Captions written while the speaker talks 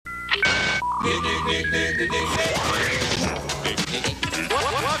Welcome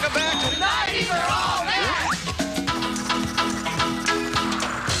back to 90s are all that.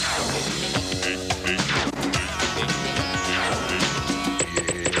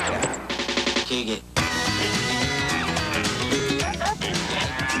 Kick it.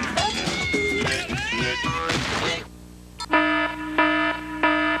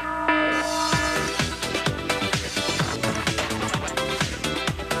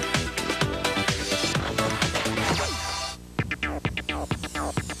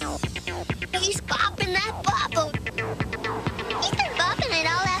 He's popping that bubble. He's been popping it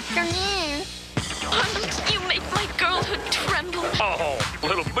all afternoon. Arnold, you make my girlhood tremble. Oh,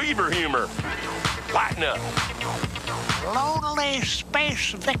 little beaver humor. Lighten up. Lonely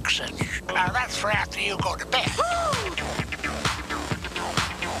space vixen. That's for after you go to bed.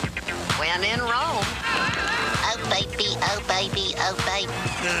 When in Rome. Oh, baby, oh, baby, oh, baby.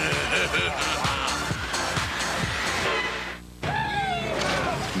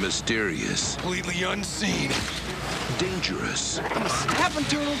 Mysterious. Completely unseen. Dangerous. I'm a snapping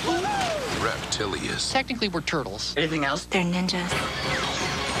turtle fool. Reptilious. Technically, we're turtles. Anything else? They're ninjas.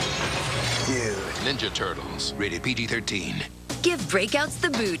 Dude. Ninja Turtles. Rated PG-13. Give breakouts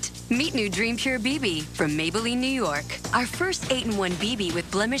the boot. Meet new Dream Pure BB from Maybelline, New York. Our first 8-in-1 BB with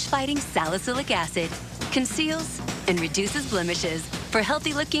blemish-fighting salicylic acid. Conceals and reduces blemishes for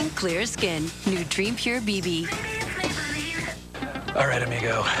healthy-looking, clear skin. New Dream Pure BB. All right,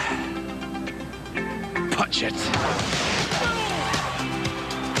 amigo. Punch it.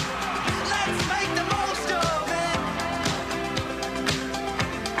 Let's make the most of it.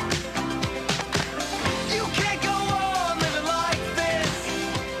 You can't go on living like this.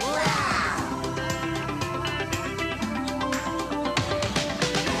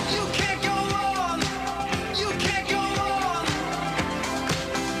 You can't go on. You can't go on.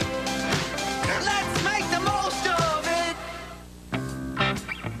 Let's make the most of it.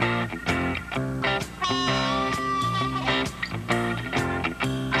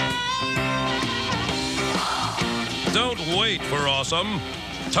 Don't wait for awesome.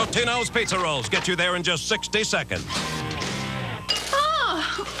 Totino's Pizza Rolls get you there in just 60 seconds.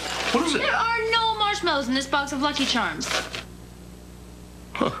 Oh! What is it? There are no marshmallows in this box of Lucky Charms.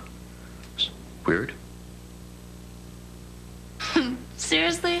 Huh. Weird.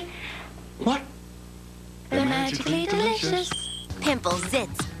 Seriously? What? They're magically delicious. Pimples,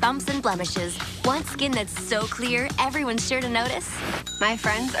 zits, bumps, and blemishes. Want skin that's so clear, everyone's sure to notice? My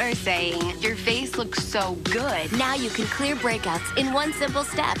friends are saying your face looks so good. Now you can clear breakouts in one simple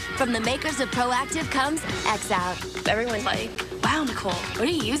step. From the makers of Proactive comes X Out. Everyone's like, wow, Nicole, what are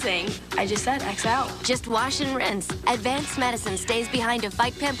you using? I just said X out. Just wash and rinse. Advanced medicine stays behind to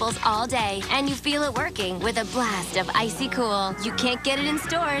fight pimples all day, and you feel it working with a blast of icy cool. You can't get it in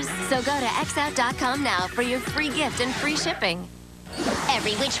stores, so go to xout.com now for your free gift and free shipping.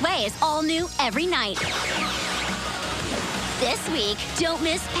 Every Which Way is all new every night. This week, don't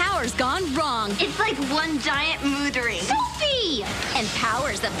miss Powers Gone Wrong. It's like one giant mood ring. Sophie! And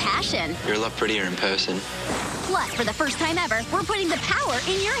Powers of Passion. You're a lot prettier in person. Plus, for the first time ever, we're putting the power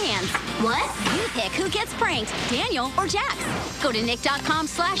in your hands. What? You pick who gets pranked, Daniel or Jax. Go to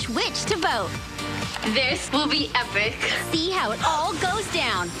nick.com/witch to vote. This will be epic. See how it all goes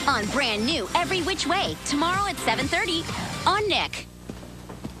down on brand new Every Which Way, tomorrow at 7:30 on Nick.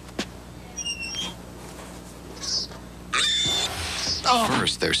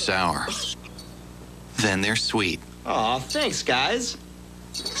 First, they're sour. Then they're sweet. Aw, thanks, guys.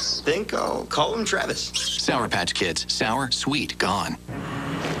 Think I'll call him Travis. Sour Patch Kids. Sour, sweet, gone.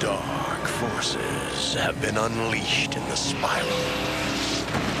 Dark forces have been unleashed in the spiral.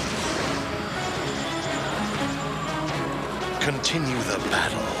 Continue the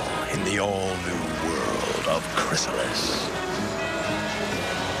battle in the all-new world of Chrysalis.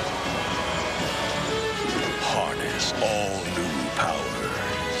 Harness all new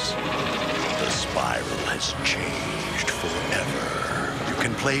powers. The spiral has changed forever. You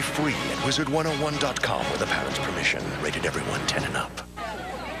can play free at wizard101.com with a parent's permission. Rated everyone 10 and up.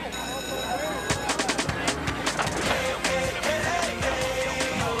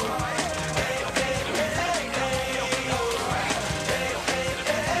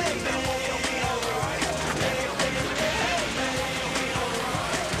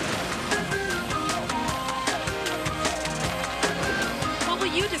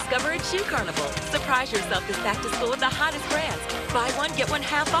 Discover at Shoe Carnival. Surprise yourself this back to school with the hottest brands. Buy one, get one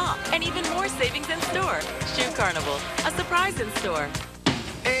half off, and even more savings in store. Shoe Carnival, a surprise in store.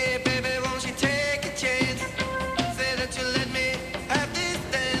 Hey, baby, won't you take a chance? Say that you let me have this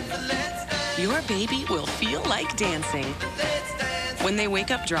dance. Let's dance. Your baby will feel like dancing. Let's dance. when they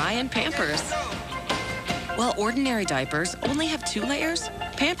wake up dry in Pampers. While ordinary diapers only have 2 layers,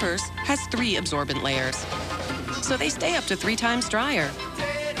 Pampers has 3 absorbent layers. So they stay up to 3 times drier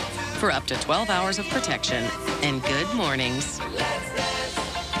for up to 12 hours of protection and good mornings.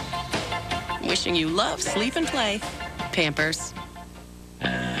 Wishing you love, sleep, and play. Pampers.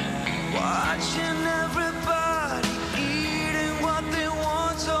 Watching everybody eating what they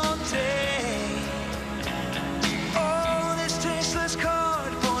want all day. Oh, this tasteless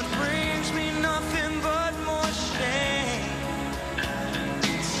cardboard brings me nothing but more shame.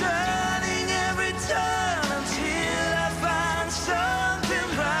 Turning every turn until I find something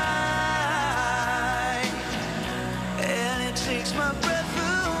right, and it takes my breath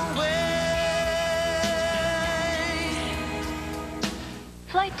away.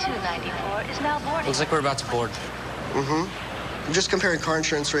 Flight 294 is now boarding. Looks like we're about to board. I'm just comparing car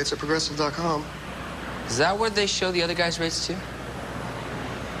insurance rates at Progressive.com. Is that where they show the other guys' rates too?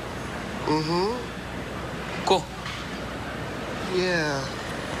 Cool. Yeah.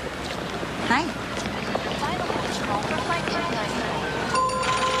 Hi. Final launch call for Flight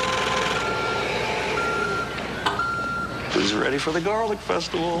 294. Who's ready for the garlic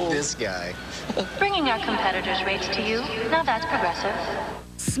festival? This guy. Bringing our competitors' rates to you. Now that's Progressive.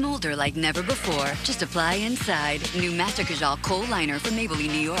 Smolder like never before. Just apply inside. New Master Kajal Kohl Liner from Maybelline,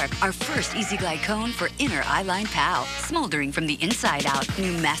 New York. Our first Easy Glide cone for inner eyeline pow. Smoldering from the inside out.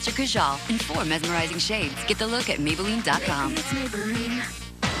 New Master Kajal in 4 mesmerizing shades. Get the look at Maybelline.com. It's Maybelline.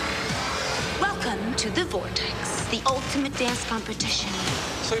 Welcome to the Vortex, the ultimate dance competition.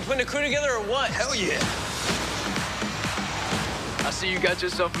 So we putting a crew together or what? Hell yeah. I see you got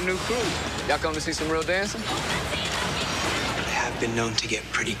yourself a new crew. Y'all come to see some real dancing? Have been known to get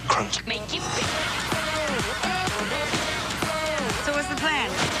pretty crunk. Make you So what's the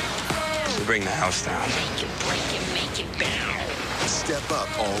plan? To bring the house down. make it, break it, make it down. Step up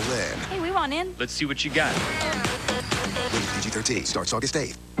all in. Hey, we want in. Let's see what you got. Rated PG-13. Starts August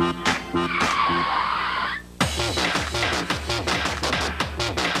 8th. I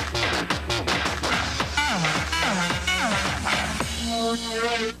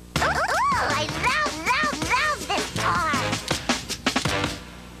love this part.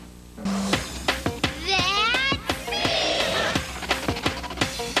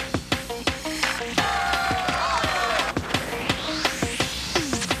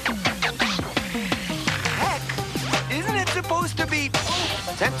 Heck, isn't it supposed to be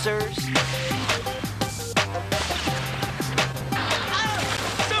sensors?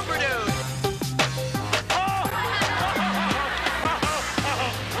 Super dude!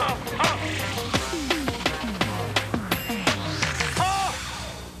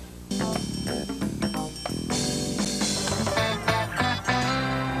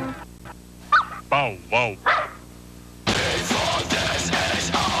 Bow, wow.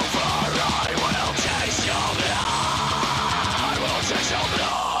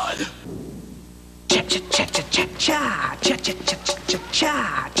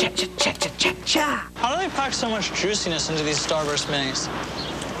 How do they pack so much juiciness into these Starburst Minis?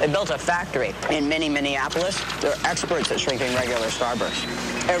 They built a factory in mini Minneapolis. They're experts at shrinking regular Starburst.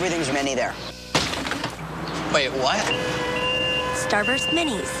 Everything's mini there. Wait, what? Starburst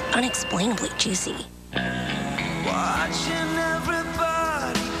Minis, unexplainably juicy. Watching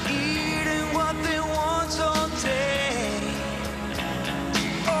everybody eating what they want all day.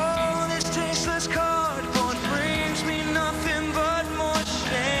 Oh, this tasteless cardboard brings me nothing but more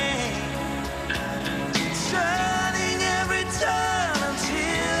shame. Turning every turn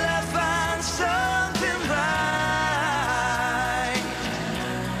until I find something right,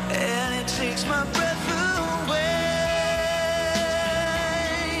 and it takes my breath away.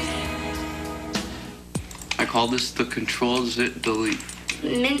 I call this the Control Zit Delete.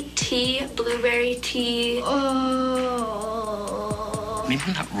 Mint tea, blueberry tea. Oh. Maybe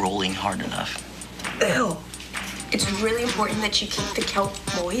I'm not rolling hard enough. Ew. It's really important that you keep the kelp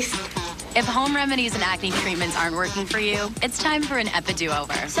moist. If home remedies and acne treatments aren't working for you, it's time for an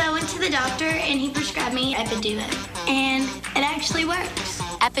Epiduo-over. So I went to the doctor and he prescribed me Epiduo. And it actually works.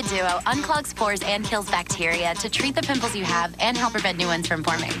 Epiduo unclogs pores and kills bacteria to treat the pimples you have and help prevent new ones from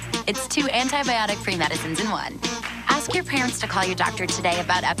forming. It's 2 antibiotic-free medicines in 1. Ask your parents to call your doctor today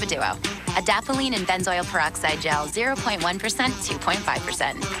about Epiduo. Adapalene and benzoyl peroxide gel, 0.1%,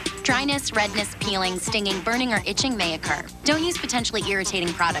 2.5%. Dryness, redness, peeling, stinging, burning, or itching may occur. Don't use potentially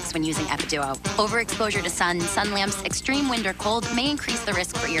irritating products when using Epiduo. Overexposure to sun, sun lamps, extreme wind, or cold may increase the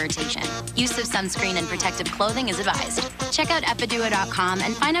risk for irritation. Use of sunscreen and protective clothing is advised. Check out Epiduo.com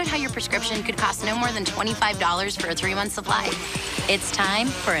and find out how your prescription could cost no more than $25 for a 3-month supply. It's time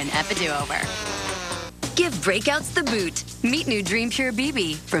for an Epiduo-over. Give breakouts the boot. Meet new Dream Pure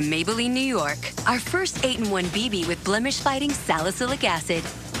BB from Maybelline, New York. Our first 8-in-1 BB with blemish-fighting salicylic acid.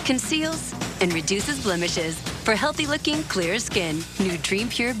 Conceals and reduces blemishes for healthy-looking, clear skin. New Dream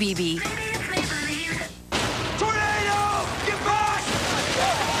Pure BB. Tornado! Get back!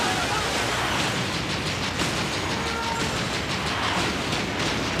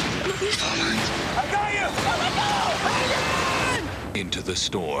 I got you! Into the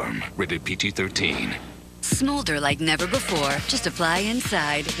Storm. Rated PG-13. Smolder like never before. Just apply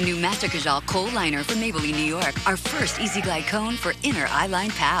inside. New Master Kajal Kohl Liner from Maybelline, New York. Our first Easy Glide Cone for inner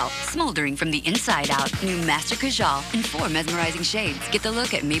eyeline pow. Smoldering from the inside out. New Master Kajal in 4 mesmerizing shades. Get the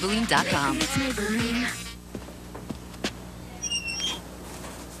look at Maybelline.com. Maybelline.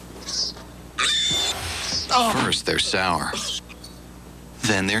 First, they're sour.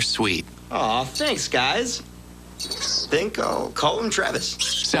 Then they're sweet. Aw, thanks, guys. Think I'll call him Travis.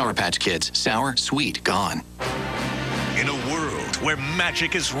 Sour Patch Kids. Sour, sweet, gone. In a world where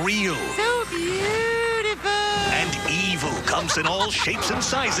magic is real. So beautiful! And evil comes in all shapes and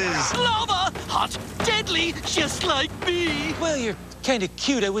sizes. Lava! Hot, deadly, just like me! Well, you're kind of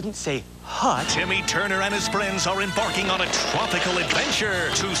cute. I wouldn't say hot. Timmy Turner and his friends are embarking on a tropical adventure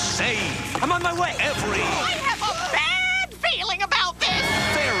to save. I'm on my way. I have a bad feeling about this!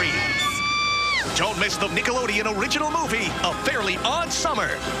 Fairies. Don't miss the Nickelodeon original movie, A Fairly Odd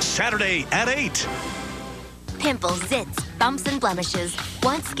Summer, Saturday at 8. Pimples, zits, bumps, and blemishes.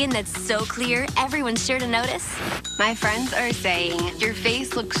 Want skin that's so clear, everyone's sure to notice? My friends are saying your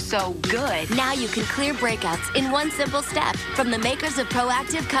face looks so good. Now you can clear breakouts in one simple step. From the makers of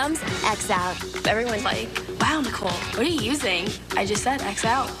Proactive comes X Out. Everyone's like, wow, Nicole, what are you using? I just said X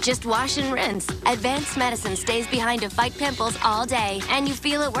Out. Just wash and rinse. Advanced medicine stays behind to fight pimples all day, and you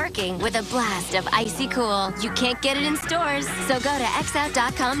feel it working with a blast of icy cool. You can't get it in stores, so go to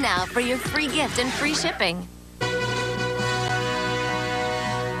xout.com now for your free gift and free shipping.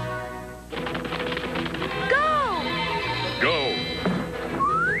 Go!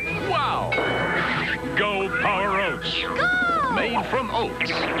 Wow! Go Power Oats! Go! Made from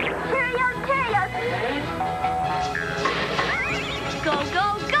oats. Cheerios, Cheerios! Go,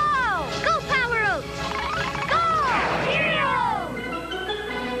 go, go! Go Power Oats! Go! Cheerios!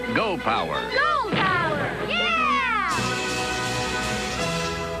 Go Power! Go Power! Yeah!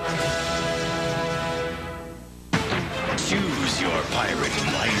 Choose your pirate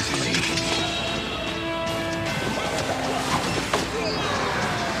wisely.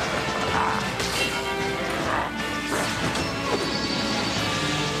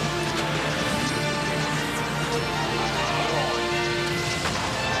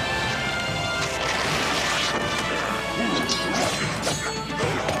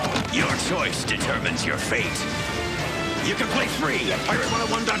 Your choice determines your fate. You can play free at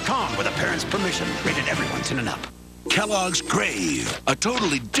pirate101.com with a parent's permission. Rated everyone 10 and up. Kellogg's Crave, a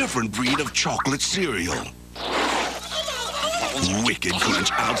totally different breed of chocolate cereal. Wicked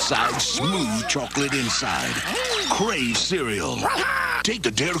crunch outside, smooth chocolate inside. Crave cereal. Take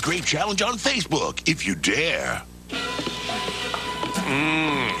the Dare to Crave challenge on Facebook, if you dare.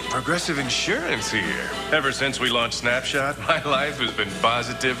 Progressive Insurance here. Ever since we launched Snapshot, my life has been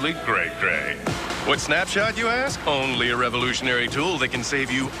positively great. What's Snapshot, you ask? Only a revolutionary tool that can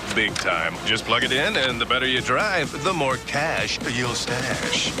save you big time. Just plug it in, and the better you drive, the more cash you'll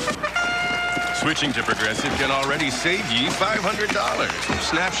stash. Switching to Progressive can already save ye $500.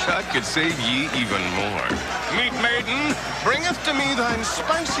 Snapshot could save ye even more. Meet maiden, bringeth to me thine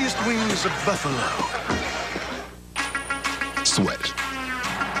spiciest wings of buffalo. Sweat.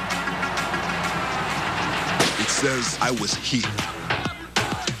 It says I was here.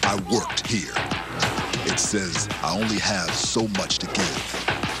 I worked here. It says I only have so much to give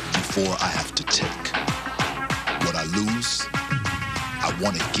before I have to take. What I lose, I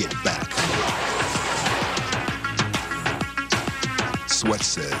want to get back. Sweat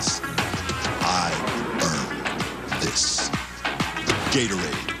says, I earned this.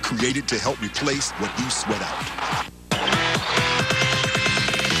 Gatorade, created to help replace what you sweat out.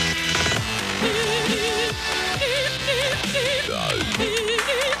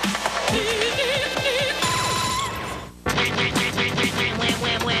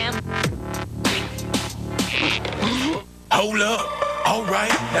 Hold up, all right,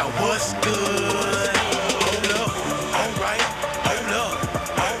 now what's good? Hold up,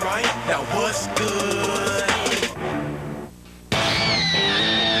 all right, now what's good?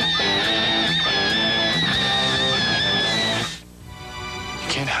 You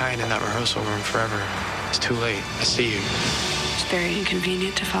can't hide in that rehearsal room forever. It's too late. I see you. It's very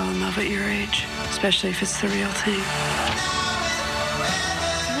inconvenient to fall in love at your age, especially if it's the real thing.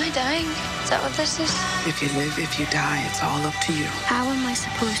 When dying? Is that what this is? If you live, if you die, it's all up to you. How am I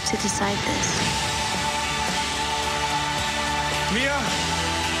supposed to decide this? Mia!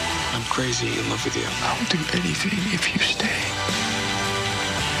 I'm crazy in love with you. I'll do anything if you stay.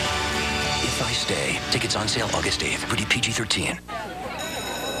 If I Stay. Tickets on sale August 8th. Pretty PG-13.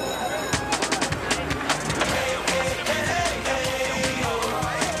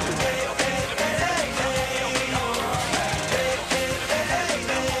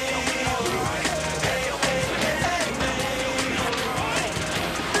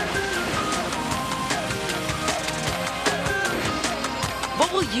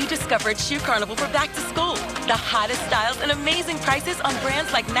 What will you discover at Shoe Carnival for back to school? The hottest styles and amazing prices on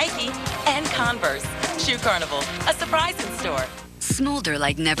brands like Nike and Converse. Shoe Carnival, a surprise in store. Smolder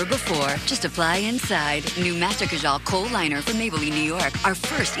like never before. Just apply inside. New Master Kajal Kohl Liner from Maybelline, New York. Our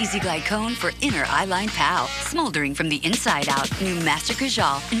first Easy Glide Cone for inner eyeline pow. Smoldering from the inside out. New Master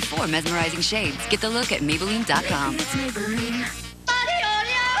Kajal in 4 mesmerizing shades. Get the look at Maybelline.com. It's Maybelline.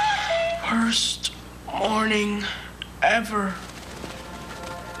 Worst morning ever.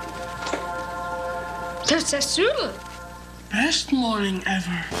 Testosterone. Best morning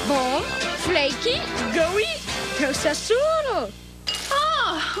ever. Bom, flaky, gooey, testosterone.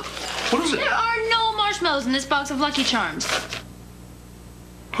 Oh, What is it? there are no marshmallows in this box of Lucky Charms.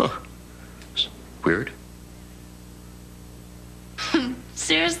 Huh. Weird.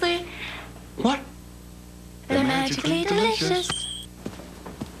 Seriously? What? They're magically delicious.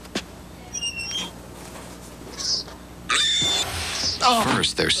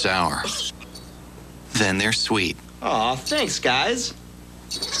 First, they're sour. Then they're sweet. Aw, thanks, guys.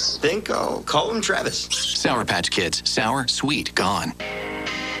 Think I'll call him Travis. Sour Patch Kids. Sour, sweet, gone.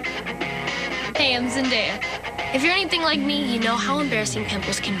 Hey, I'm Zendaya. If you're anything like me, you know how embarrassing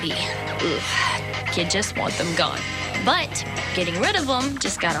pimples can be. Ugh, you just want them gone. But getting rid of them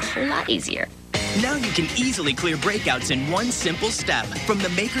just got a whole lot easier. Now you can easily clear breakouts in one simple step. From the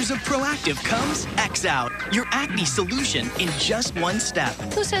makers of Proactive comes X-Out, your acne solution in just one step.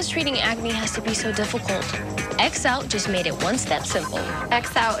 Who says treating acne has to be so difficult? X-Out just made it one step simple.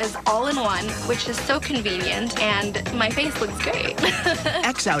 X-Out is all in one, which is so convenient, and my face looks great.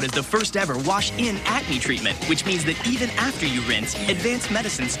 X-Out is the first ever wash-in acne treatment, which means that even after you rinse, advanced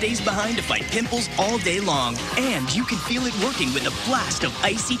medicine stays behind to fight pimples all day long. And you can feel it working with a blast of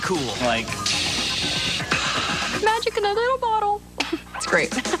icy cool. Like Magic in a little bottle. It's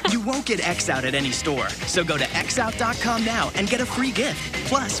great. You won't get X-Out at any store, so go to xout.com now and get a free gift,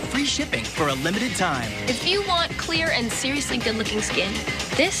 plus free shipping for a limited time. If you want clear and seriously good-looking skin,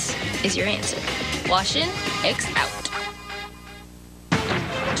 this is your answer. Wash in, X-Out.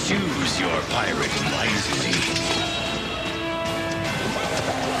 Choose your pirate wisely.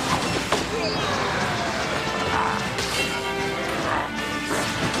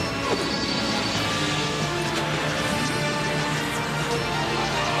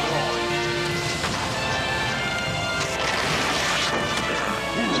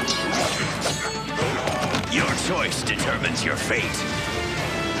 Your choice determines your fate.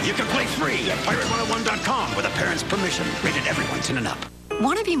 You can play free at pirate101.com with a parent's permission. Rated every 18 and up.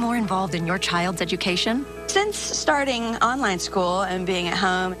 Want to be more involved in your child's education? Since starting online school and being at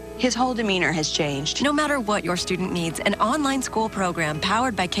home, his whole demeanor has changed. No matter what your student needs, an online school program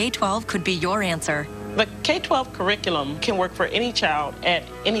powered by K-12 could be your answer. The K-12 curriculum can work for any child at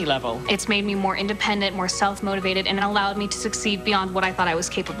any level. It's made me more independent, more self-motivated, and allowed me to succeed beyond what I thought I was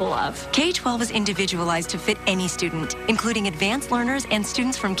capable of. K-12 is individualized to fit any student, including advanced learners and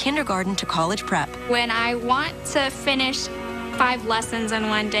students from kindergarten to college prep. When I want to finish 5 lessons in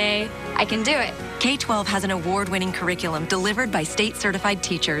one day, I can do it. K-12 has an award-winning curriculum delivered by state-certified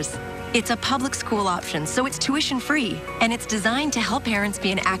teachers. It's a public school option, so it's tuition-free, and it's designed to help parents be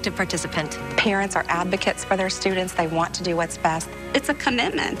an active participant. Parents are advocates for their students. They want to do what's best. It's a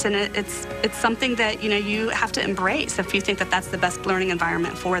commitment, and it's something that, you have to embrace if you think that that's the best learning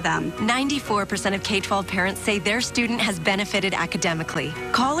environment for them. 94% of K-12 parents say their student has benefited academically.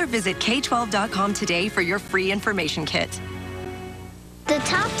 Call or visit K12.com today for your free information kit. The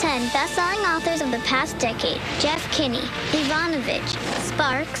top 10 best-selling authors of the past decade: Jeff Kinney, Ivanovich,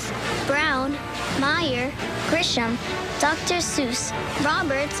 Sparks, Brown, Meyer, Grisham, Dr. Seuss,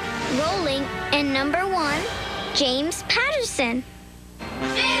 Roberts, Rowling, and number 1, James Patterson.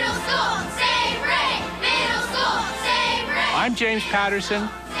 Middle school, save Ray! Middle school, save Ray! I'm James Patterson.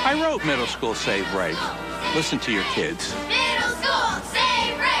 I wrote Middle School Save Ray. Listen to your kids. Middle school,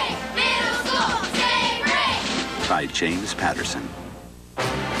 save Ray! Middle school, save Ray! By James Patterson.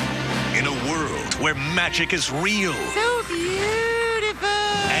 In a world where magic is real. So beautiful!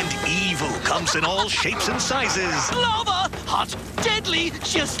 And evil comes in all shapes and sizes. Lava! hot, deadly,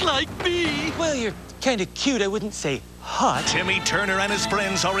 just like me. Well, you're kind of cute. I wouldn't say hot. Timmy Turner and his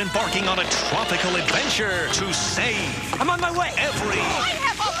friends are embarking on a tropical adventure to save. I'm on my way. I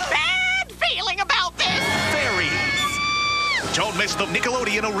have a bad feeling about this. Fairies. Don't miss the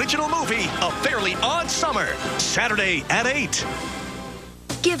Nickelodeon original movie, A Fairly Odd Summer, Saturday at 8.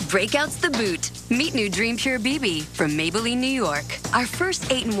 Give breakouts the boot. Meet new Dream Pure BB from Maybelline, New York. Our first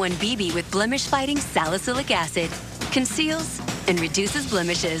 8-in-1 BB with blemish-fighting salicylic acid. Conceals and reduces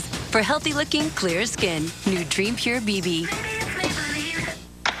blemishes for healthy-looking, clear skin. New Dream Pure BB.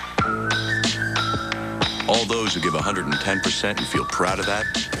 All those who give 110% and feel proud of that,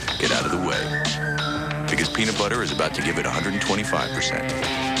 get out of the way. Because peanut butter is about to give it 125%.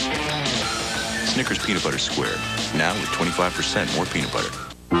 Snickers Peanut Butter Square, now with 25% more peanut butter.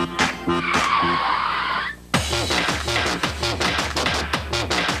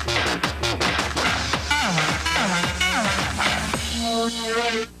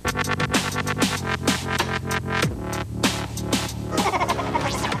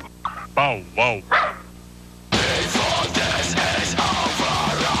 Oh, whoa.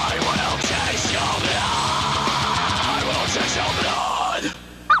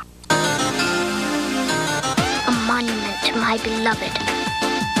 A monument to my beloved.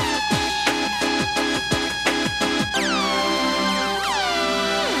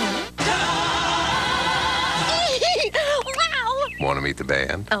 Wow! Want to meet the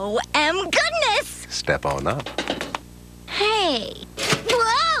band? Oh, goodness! Step on up. Hey.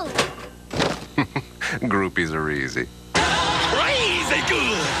 Whoa! Groupies are easy. Crazy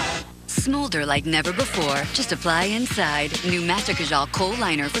good! Smolder like never before. Just apply inside. New Master Kajal Kohl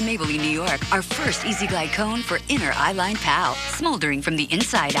Liner from Maybelline, New York. Our first Easy Glide cone for inner eyeline pal. Smoldering from the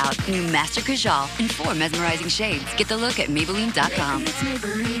inside out. New Master Kajal in 4 mesmerizing shades. Get the look at Maybelline.com.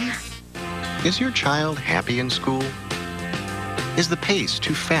 Is your child happy in school? Is the pace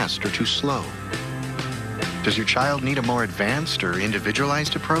too fast or too slow? Does your child need a more advanced or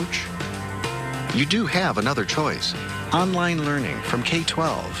individualized approach? You do have another choice. Online learning from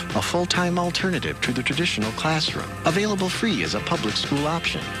K-12, a full-time alternative to the traditional classroom, available free as a public school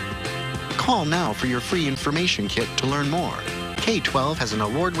option. Call now for your free information kit to learn more. K-12 has an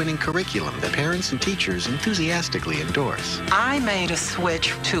award-winning curriculum that parents and teachers enthusiastically endorse. I made a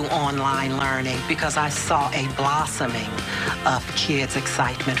switch to online learning because I saw a blossoming of kids'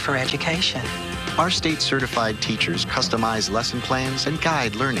 excitement for education. Our state-certified teachers customize lesson plans and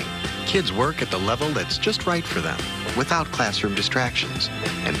guide learning. Kids work at the level that's just right for them, without classroom distractions,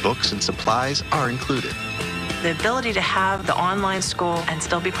 and books and supplies are included. The ability to have the online school and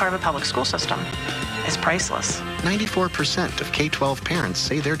still be part of a public school system is priceless. 94% of K-12 parents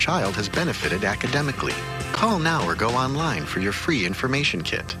say their child has benefited academically. Call now or go online for your free information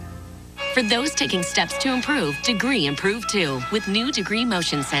kit. For those taking steps to improve, Degree Improve too. With new Degree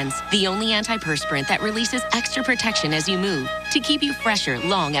Motion Sense, the only antiperspirant that releases extra protection as you move to keep you fresher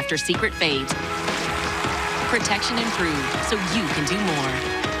long after secret fades. Protection improved, so you can do more.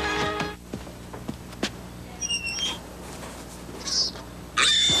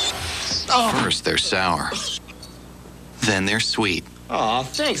 First, they're sour. Then they're sweet. Aw,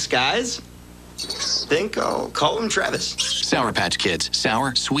 thanks, guys. Think I'll call him Travis. Sour Patch Kids.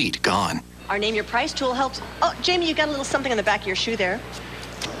 Sour, sweet, gone. Our Name Your Price tool helps. Oh, Jamie, you got a little something on the back of your shoe there.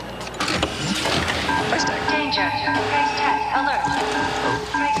 Price tag. Danger. Price tag. Alert.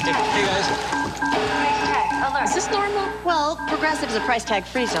 Price tag. Hey, guys. Price tag. Alert. Is this normal? Well, Progressive is a price tag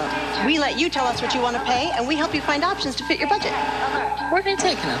free zone. We let you tell us what you want to pay, and we help you find options to fit your budget. Alert. Where are they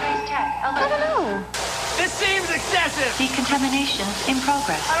taking them? Price tag. Alert. I don't know. This seems excessive. Decontamination in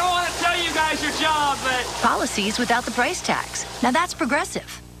progress. I don't want to tell you guys your job, but... Policies without the price tags. Now that's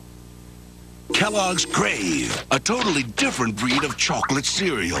Progressive. Kellogg's Crave, a totally different breed of chocolate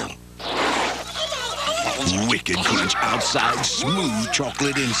cereal. Wicked crunch outside, smooth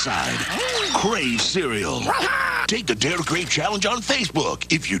chocolate inside. Crave cereal. Take the Dare to Crave challenge on Facebook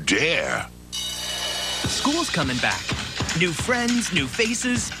if you dare. School's coming back. New friends, new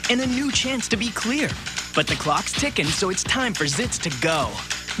faces, and a new chance to be clear. But the clock's ticking, so it's time for zits to go.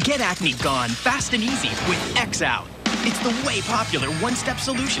 Get acne gone fast and easy with X-Out. It's the way popular one-step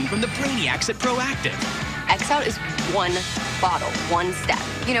solution from the Brainiacs at Proactive. X-Out is one bottle, one step.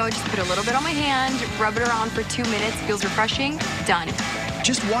 You know, just put a little bit on my hand, rub it around for 2 minutes, feels refreshing, done.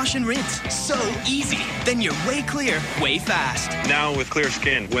 Just wash and rinse. So easy. Then you're way clear, way fast. Now with clear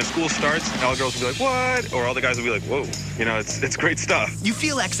skin, when school starts, all the girls will be like, what? Or all the guys will be like, whoa. You know, it's great stuff. You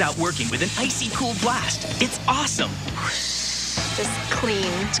feel X-Out working with an icy cool blast. It's awesome. Just clean.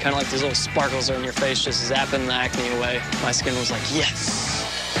 It's kind of like these little sparkles are in your face, just zapping the acne away. My skin was like, yes.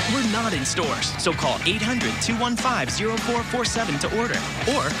 We're not in stores, so call 800-215-0447 to order.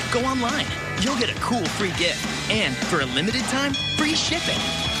 Or go online. You'll get a cool free gift. And for a limited time, free shipping.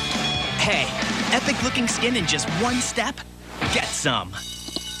 Hey, epic-looking skin in just one step? Get some.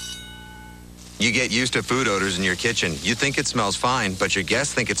 You get used to food odors in your kitchen. You think it smells fine, but your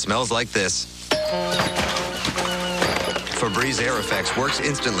guests think it smells like this. Febreze Air Effects works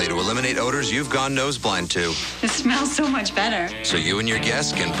instantly to eliminate odors you've gone nose blind to. It smells so much better. So you and your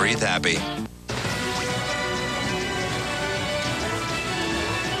guests can breathe happy.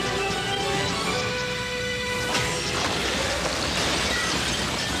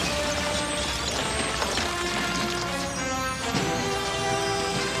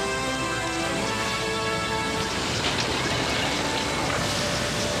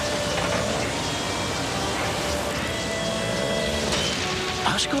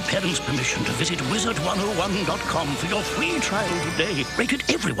 Ask your parents' permission to visit wizard101.com for your free trial today. Rated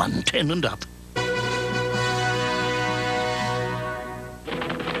everyone 10 and up.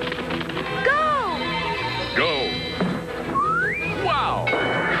 Go! Wow!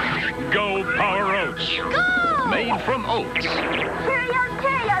 Go Power Oats! Go! Made from oats. Cheerios,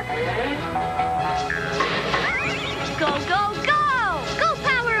 Cheerios! Go, go, go! Go,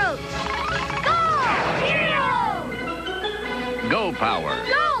 Power Oats! Go! Cheerios! Go Power!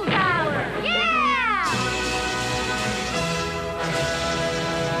 Go, Power! Yeah!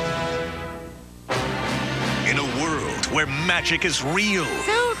 In a world where magic is real.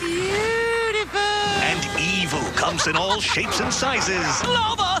 So beautiful! And evil comes in all shapes and sizes.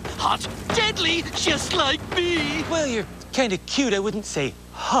 Lava! Hot, deadly, just like me. Well, you're kind of cute. I wouldn't say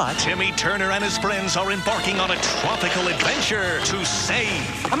hot. Timmy Turner and his friends are embarking on a tropical adventure to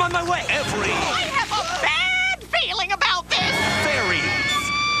save. I'm on my way. I have a bad feeling about this! Fairies.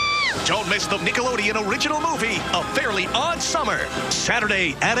 Don't miss the Nickelodeon original movie, A Fairly Odd Summer,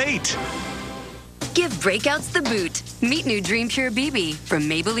 Saturday at 8. Give breakouts the boot. Meet new Dream Pure BB from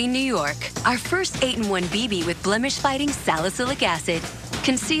Maybelline, New York. Our first 8-in-1 BB with blemish-fighting salicylic acid.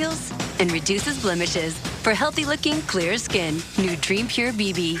 Conceals and reduces blemishes for healthy-looking, clear skin. New Dream Pure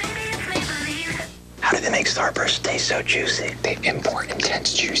BB. How do they make Starburst taste so juicy? They import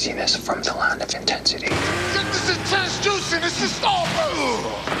intense juiciness from the land of intensity. Get this intense juiciness to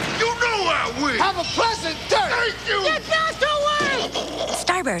Starburst! You know I will! Have a pleasant day! Thank you! Get fast away!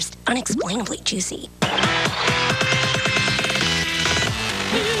 Starburst, unexplainably juicy.